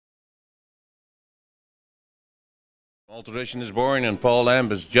All tradition is born, and Paul Lamb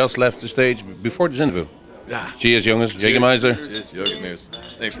has just left the stage before this interview. Ja. Cheers, jongens. Jägermeister. Cheers,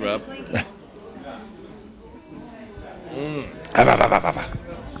 Jägermeister. Thanks, Rob.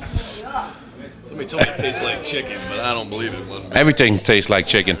 Somebody told me it tastes like chicken, but I don't believe it one bit. Everything tastes like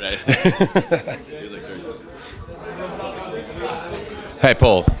chicken. Right. Hey,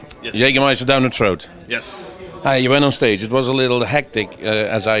 Paul. Yes. Jägermeister down the throat. Yes. Hi, you went on stage. It was a little hectic,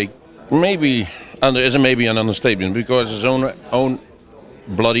 as I maybe an understatement, because it's own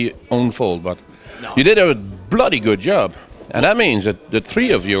bloody own fault. But No. you did a bloody good job, and that means that the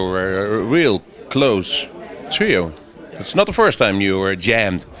three of you were a real close trio. It's not the first time you were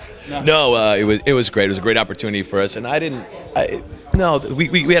jammed. No, it was great. It was a great opportunity for us, and we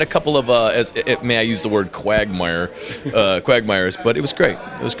had a couple of may I use the word quagmires, but it was great.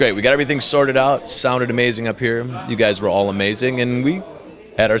 It was great. We got everything sorted out. Sounded amazing up here. You guys were all amazing, and we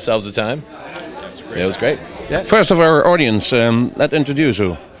had ourselves a time. It was great. Yeah. First of our audience, let's introduce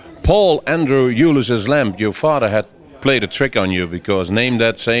you. Paul Andrew Ulysses Lamb. Your father had played a trick on you, because name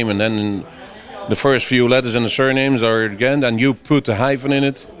that same, and then the first few letters in the surnames are again, and you put the hyphen in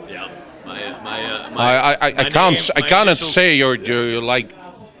it. Yeah. I cannot say you're like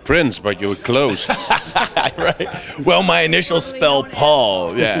Prince, but you're close. Right. Well, my initials spell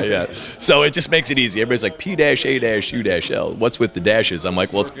Paul. Yeah. So it just makes it easy. Everybody's like P-A-U-L. What's with the dashes? I'm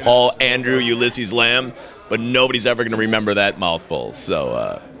like, well, it's Paul Andrew Ulysses Lamb, but nobody's ever going to remember that mouthful.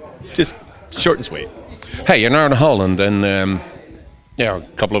 So just short and sweet. Hey, you're now in Holland, and a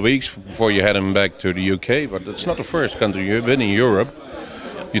couple of weeks before you heading back to the UK, but it's not the first country you've been in Europe.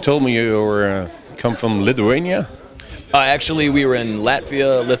 You told me you were come from Lithuania. Actually, we were in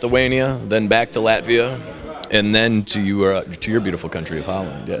Latvia, Lithuania, then back to Latvia, and then to your beautiful country of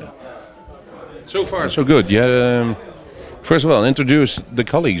Holland. Yeah. So far, so good. Yeah. First of all, introduce the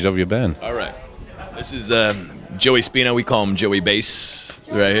colleagues of your band. All right. This is Joey Spina. We call him Joey Bass,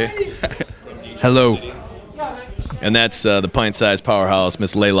 right here. Hello. And that's the pint-sized powerhouse,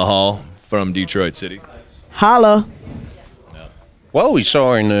 Miss Layla Hall from Detroit City. Holla. Well, we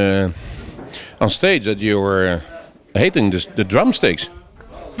saw on stage that you were hating the drumsticks.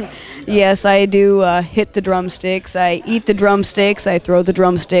 Yes, I do hit the drumsticks. I eat the drumsticks. I throw the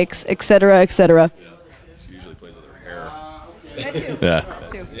drumsticks, etc., etc. She usually plays with her hair. Yeah.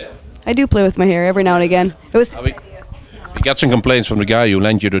 I do play with my hair every now and again. It was. We got some complaints from the guy who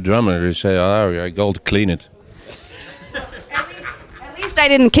lent you the drummer. He said, "Oh, I go to clean it." At least I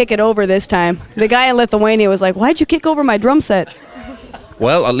didn't kick it over this time. The guy in Lithuania was like, "Why'd you kick over my drum set?"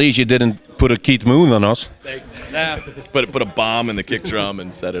 Well, at least you didn't put a Keith Moon on us. Put a bomb in the kick drum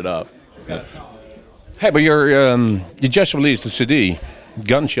and set it up. Yeah. Hey, but you just released the CD,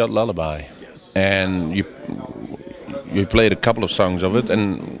 Gunshot Lullaby, and you played a couple of songs of it.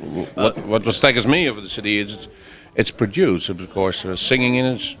 And what staggers me over the CD is it's produced, of course, singing in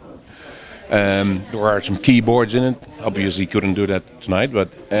it. There are some keyboards in it. Obviously, couldn't do that tonight, but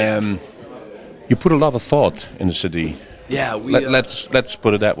you put a lot of thought in the CD. Yeah, let's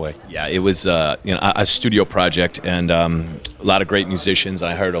put it that way. Yeah, it was a studio project, and a lot of great musicians.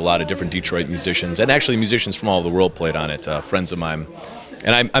 And I heard a lot of different Detroit musicians, and actually musicians from all over the world played on it. Friends of mine,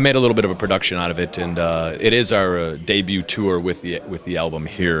 and I made a little bit of a production out of it. And it is our debut tour with the album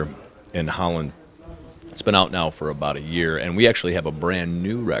here in Holland. It's been out now for about a year, and we actually have a brand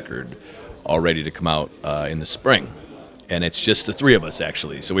new record all ready to come out in the spring. And it's just the three of us,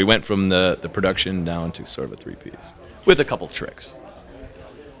 actually. So we went from the production down to sort of a three-piece with a couple tricks.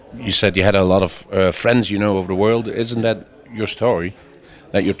 You said you had a lot of friends, over the world. Isn't that your story?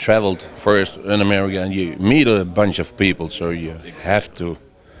 That you traveled first in America and you meet a bunch of people, so you have to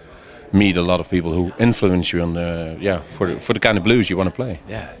meet a lot of people who influence you on for the kind of blues you want to play.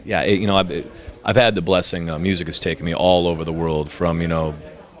 Yeah. I've had the blessing. Music has taken me all over the world, from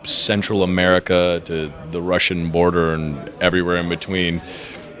Central America to the Russian border and everywhere in between.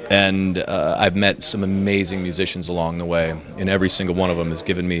 And I've met some amazing musicians along the way, and every single one of them has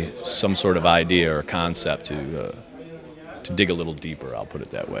given me some sort of idea or concept to dig a little deeper. I'll put it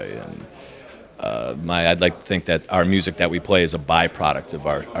that way. And I'd like to think that our music that we play is a byproduct of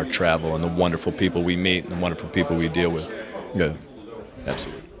our travel and the wonderful people we meet and the wonderful people we deal with. Yeah,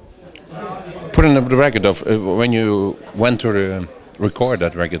 absolutely. Putting up the record of when you went to record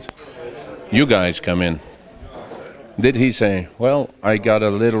that record, you guys come in. Did he say, well, I got a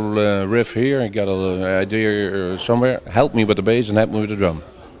little riff here, I got an idea somewhere, help me with the bass and help me with the drum?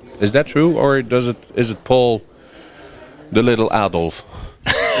 Is that true, or is it Paul, the little Adolf?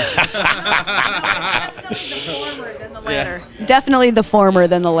 Definitely the former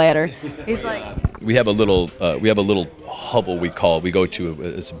than the latter. He's like, we have a little hovel we call it. We go to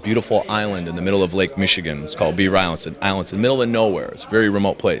it's a beautiful island in the middle of Lake Michigan. It's called Beaver Island. It's an island. It's in the middle of nowhere. It's a very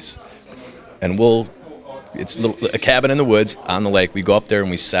remote place, and it's a cabin in the woods on the lake. We go up there and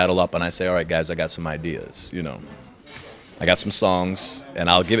we saddle up, and I say, all right, guys, I got some ideas. You know, I got some songs, and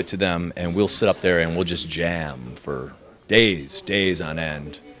I'll give it to them, and we'll sit up there and we'll just jam for days on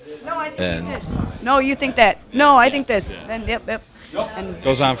end. No, I think this. No, you think that. No, I think this. Yeah. And yep. And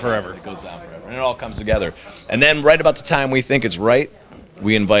Goes on forever. It goes on forever, and it all comes together. And then right about the time we think it's right,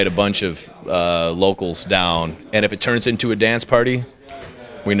 we invite a bunch of locals down, and if it turns into a dance party,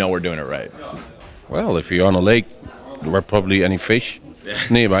 we know we're doing it right. Well, if you're on a lake, there were probably any fish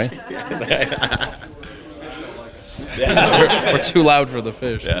nearby. We're too loud for the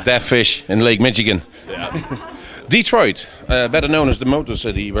fish. Yeah. Deaf fish in Lake Michigan. Yeah. Detroit, better known as the Motor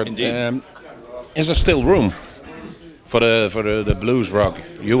City, but Indeed. is there still room for the blues rock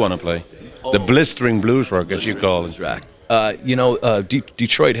you want to play? The blistering blues rock, as you call it.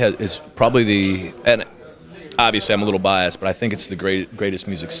 Detroit is probably and obviously I'm a little biased, but I think it's the greatest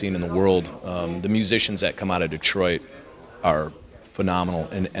music scene in the world. The musicians that come out of Detroit are phenomenal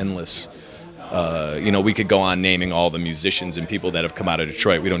and endless. We could go on naming all the musicians and people that have come out of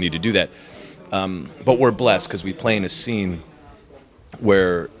Detroit. We don't need to do that. But we're blessed because we play in a scene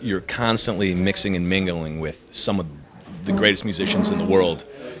where you're constantly mixing and mingling with some of the greatest musicians in the world.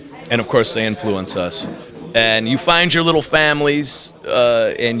 And of course they influence us. And you find your little families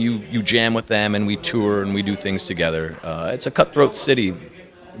and you jam with them, and we tour and we do things together. It's a cutthroat city,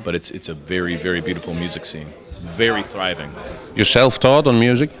 but it's a very, very beautiful music scene. Very thriving. You're self-taught on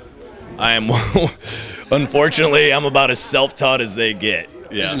music? I am, unfortunately, I'm about as self-taught as they get.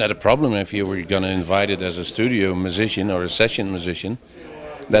 Yeah. Isn't that a problem if you were going to invite it as a studio musician or a session musician,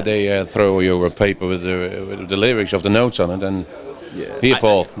 that they throw you a paper with the lyrics of the notes on it and here,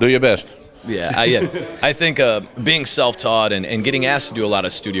 Paul, do your best. Yeah, I think being self-taught and getting asked to do a lot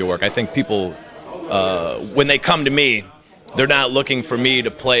of studio work, I think people, when they come to me, they're not looking for me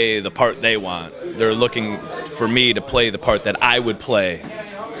to play the part they want. They're looking for me to play the part that I would play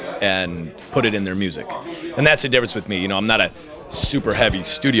and put it in their music. And that's the difference with me. I'm not a super heavy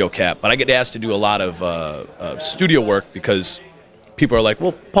studio cat, but I get asked to do a lot of studio work because people are like,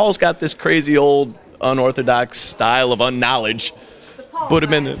 well, Paul's got this crazy old unorthodox style of unknowledge. Put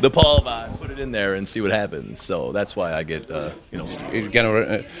him in the Paul vibe, put it in there and see what happens. So that's why I get,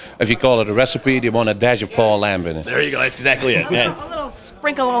 If you call it a recipe, you want a dash of Paul Lamb in it. There you go, that's exactly it. a little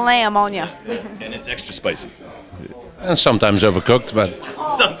sprinkle of lamb on you. And it's extra spicy. And sometimes overcooked, but...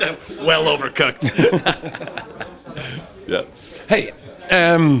 Sometimes well overcooked. Yeah. Hey,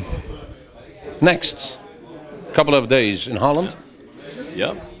 next couple of days in Holland.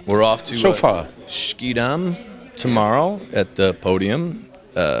 Yep. We're off to So far. Schiedam tomorrow at the podium.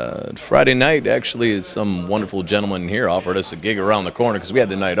 Friday night, actually, is some wonderful gentleman here offered us a gig around the corner because we had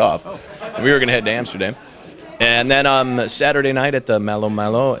the night off. And we were going to head to Amsterdam. And then Saturday night at the Malo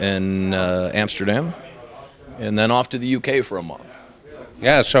Malo in Amsterdam. And then off to the UK for a month.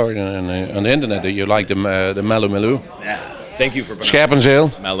 Yeah, I saw it on the internet that you like the Malo Malo. Yeah. Thank you for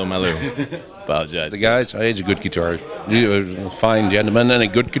Scherpenzeel. Malo Malo. Apologize. The guys, he's a good guitar. He's a fine gentleman and a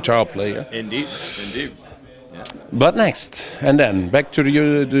good guitar player. Indeed. Yeah. But next, and then back to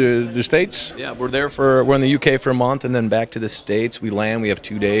the States. Yeah, we're in the UK for a month, and then back to the States. We land. We have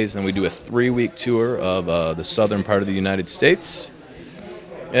 2 days, and we do a 3-week tour of the southern part of the United States,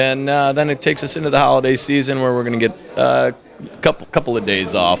 and then it takes us into the holiday season where we're going to get a couple of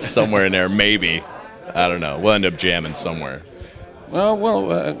days off somewhere in there, maybe. I don't know. We'll end up jamming somewhere. Well,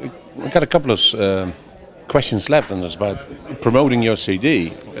 we've got a couple of questions left, and it's about promoting your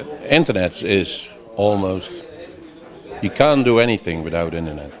CD. Internet is almost... You can't do anything without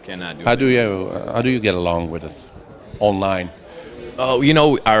internet. Cannot do How do you get along with it online?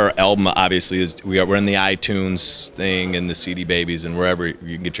 Oh, our album obviously is we're in the iTunes thing and the CD Babies and wherever you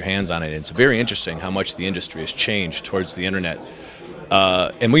can get your hands on it. It's very interesting how much the industry has changed towards the internet,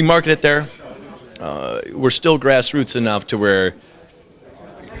 and we market it there. We're still grassroots enough to where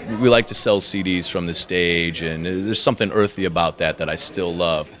we like to sell CDs from the stage, and there's something earthy about that I still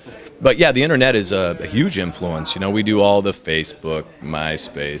love. But yeah, the internet is a huge influence. We do all the Facebook,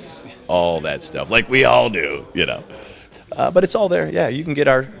 MySpace, all that stuff, like we all do. But it's all there. Yeah, you can get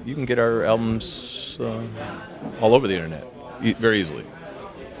our albums all over the internet very easily.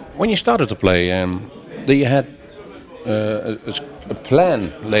 When you started to play, you had a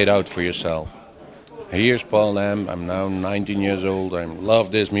plan laid out for yourself. Here's Paul Lamb. I'm now 19 years old. I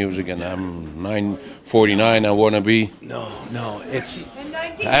love this music, and I'm 49. I want to be. No, it's.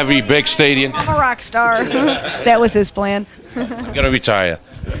 Every big stadium. I'm a rock star. That was his plan. I'm gonna retire.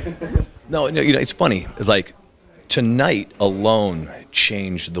 No, you know, it's funny. Like, tonight alone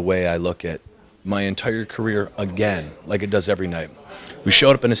changed the way I look at my entire career again, like it does every night. We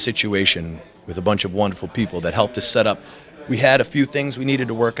showed up in a situation with a bunch of wonderful people that helped us set up. We had a few things we needed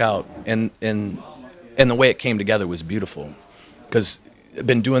to work out, and the way it came together was beautiful. Because I've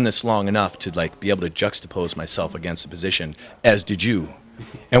been doing this long enough to like be able to juxtapose myself against the position, as did you,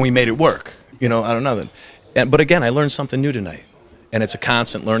 and we made it work. You know, I don't know that. But again, I learned something new tonight, and it's a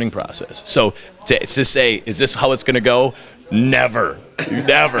constant learning process. So to say, is this how it's going to go? Never,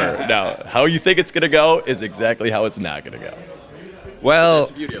 never. No, how you think it's going to go is exactly how it's not going to go. Well,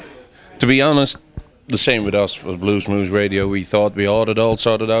 That's the beauty of it. to be honest, the same with us for Bluesmoose Radio. We thought we had it all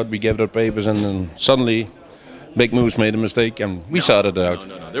sorted out. We gave it our papers, and then suddenly Big Moose made a mistake, and we sorted it out.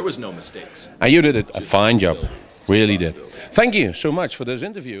 No. There was no mistakes. And you did a fine job. Really did. Thank you so much for this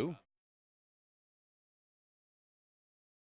interview.